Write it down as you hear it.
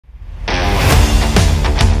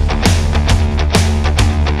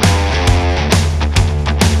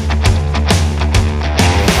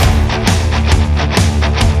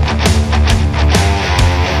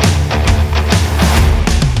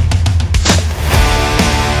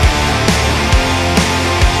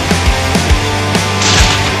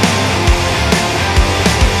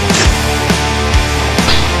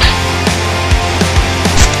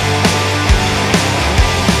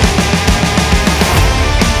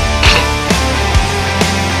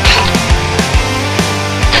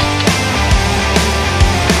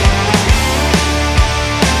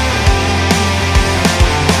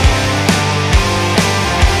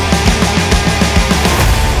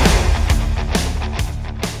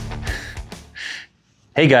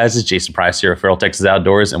Hey guys, it's Jason Price here at Feral Texas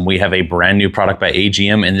Outdoors, and we have a brand new product by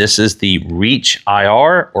AGM, and this is the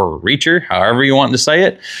Reachir or Reachir, however you want to say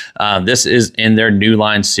it. This is in their new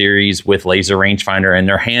line series with laser rangefinder and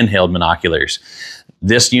their handheld binoculars.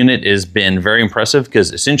 This unit has been very impressive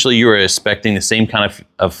because essentially you are expecting the same kind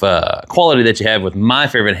of quality that you have with my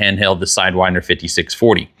favorite handheld, the Sidewinder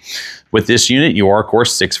 5640. With this unit, you are of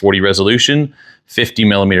course 640 resolution, 50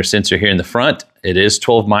 millimeter sensor here in the front. It is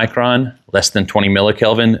 12 micron, less than 20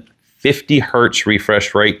 millikelvin, 50 hertz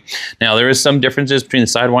refresh rate. Now there is some differences between the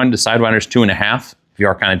Sidewinder. The Sidewinder is 2.5. If you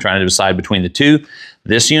are kind of trying to decide between the two,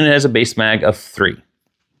 this unit has a base mag of 3.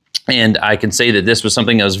 And I can say that this was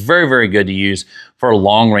something that was very, very good to use for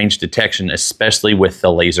long range detection, especially with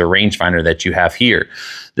the laser rangefinder that you have here.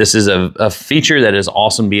 This is a feature that is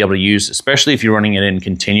awesome to be able to use, especially if you're running it in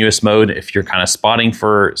continuous mode, if you're kind of spotting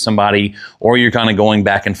for somebody or you're kind of going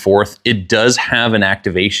back and forth. It does have an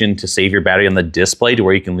activation to save your battery on the display to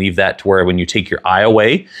where you can leave that to where when you take your eye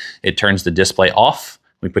away, it turns the display off.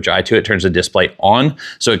 We put your eye to it, turns the display on.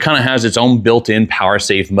 So it kind of has its own built-in power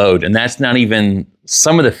save mode. And that's not even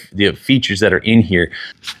some of the features that are in here.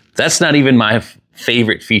 That's not even my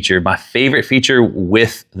favorite feature. My favorite feature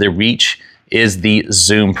with the Reach is the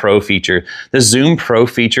Zoom Pro feature. The Zoom Pro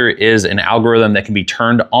feature is an algorithm that can be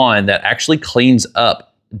turned on that actually cleans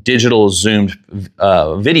up digital zoomed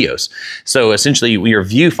videos. So essentially your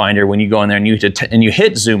viewfinder, when you go in there and you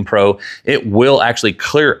hit Zoom Pro, it will actually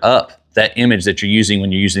clear up that image that you're using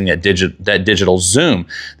when you're using that digital zoom.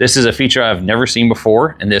 This is a feature I've never seen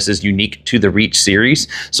before, and this is unique to the Reach series.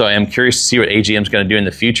 So I am curious to see what AGM is going to do in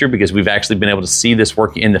the future because we've actually been able to see this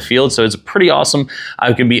work in the field. So it's pretty awesome.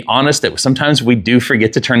 I can be honest that sometimes we do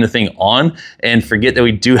forget to turn the thing on and forget that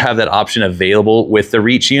we do have that option available with the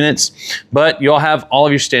Reach units. But you'll have all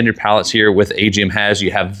of your standard palettes here with AGM has.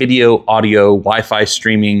 You have video, audio, Wi-Fi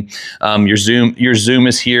streaming. Your zoom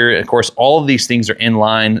is here. Of course, all of these things are in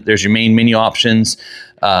line. There's your main menu options,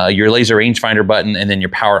 your laser rangefinder button, and then your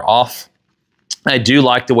power off. I do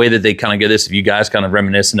like the way that they kind of get this. If you guys kind of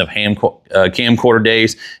reminiscent of camcorder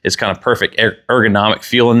days, it's kind of perfect ergonomic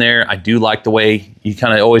feel in there. I do like the way you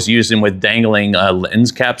kind of always use them with dangling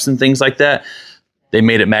lens caps and things like that. They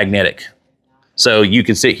made it magnetic. So you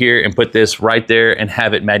can sit here and put this right there and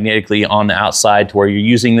have it magnetically on the outside to where you're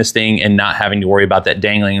using this thing and not having to worry about that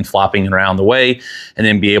dangling and flopping around the way, and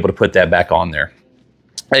then be able to put that back on there.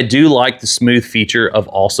 I do like the smooth feature of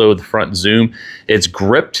also the front zoom. It's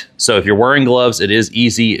gripped, so if you're wearing gloves, it is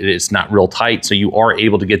easy. It's not real tight, so you are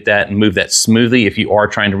able to get that and move that smoothly if you are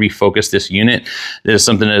trying to refocus this unit. This is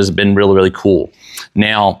something that has been really, really cool.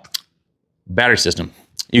 Now, battery system.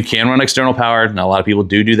 You can run external power. Now, a lot of people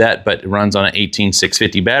do that, but it runs on an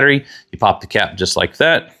 18650 battery. You pop the cap just like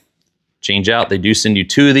that. Change out. They do send you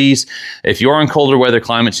 2 of these. If you are in colder weather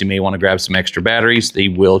climates, you may want to grab some extra batteries. They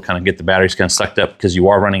will kind of get the batteries kind of sucked up because you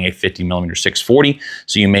are running a 50 millimeter 640.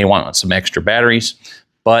 So you may want some extra batteries.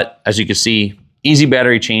 But as you can see, easy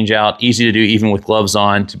battery change out, easy to do even with gloves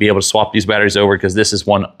on to be able to swap these batteries over because this is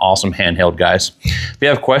one awesome handheld, guys. If you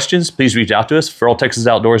have questions, please reach out to us,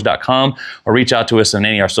 feraltexasoutdoors.com, or reach out to us on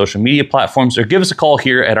any of our social media platforms, or give us a call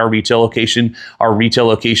here at our retail location. Our retail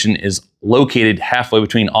location is located halfway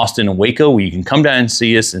between Austin and Waco, where you can come down and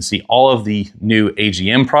see us and see all of the new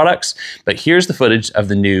AGM products. But here's the footage of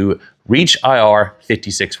the new Reachir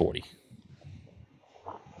 5640.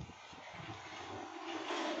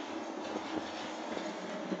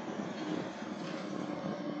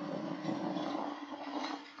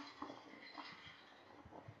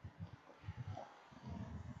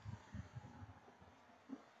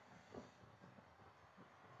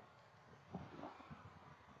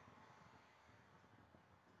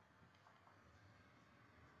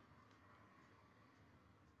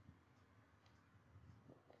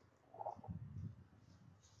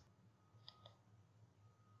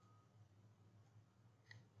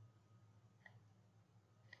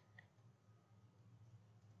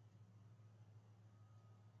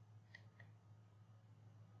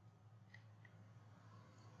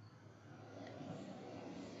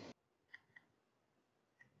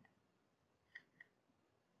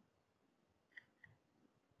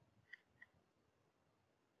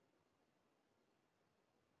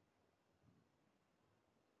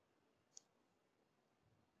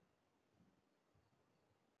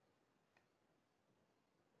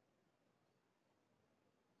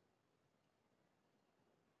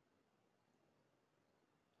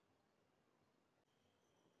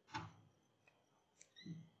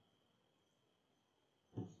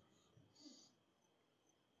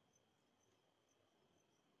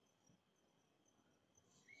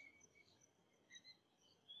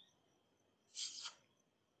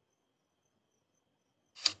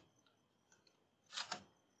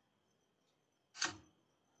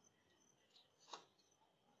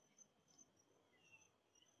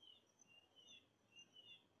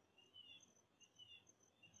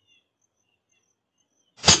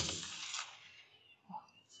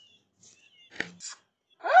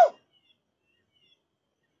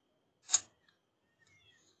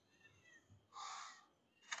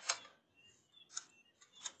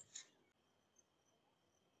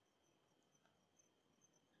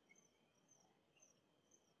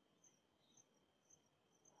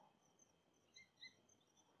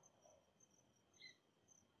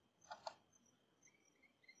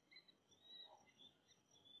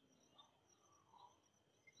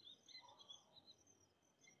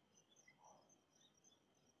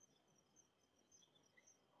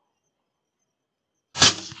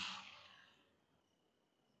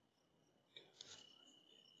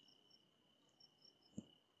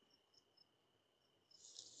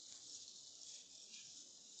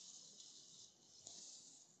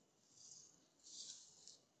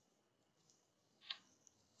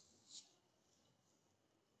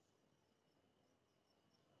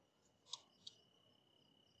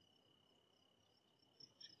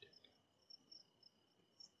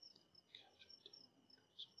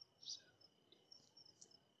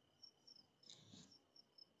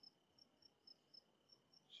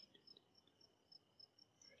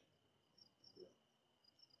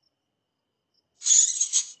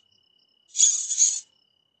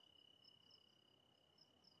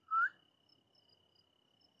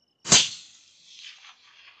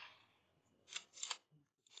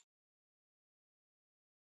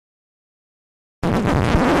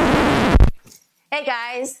 Hey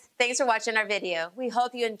guys, thanks for watching our video. We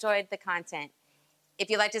hope you enjoyed the content. If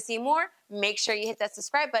you'd like to see more, make sure you hit that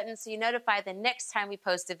subscribe button so you're notified the next time we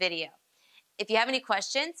post a video. If you have any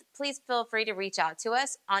questions, please feel free to reach out to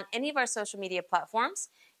us on any of our social media platforms.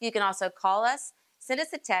 You can also call us, send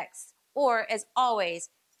us a text, or as always,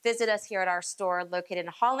 visit us here at our store located in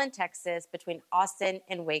Holland, Texas, between Austin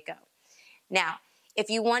and Waco. Now, if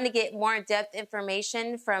you want to get more in-depth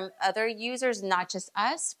information from other users, not just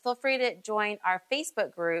us, feel free to join our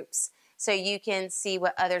Facebook groups so you can see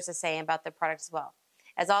what others are saying about the product as well.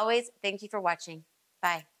 As always, thank you for watching.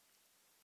 Bye.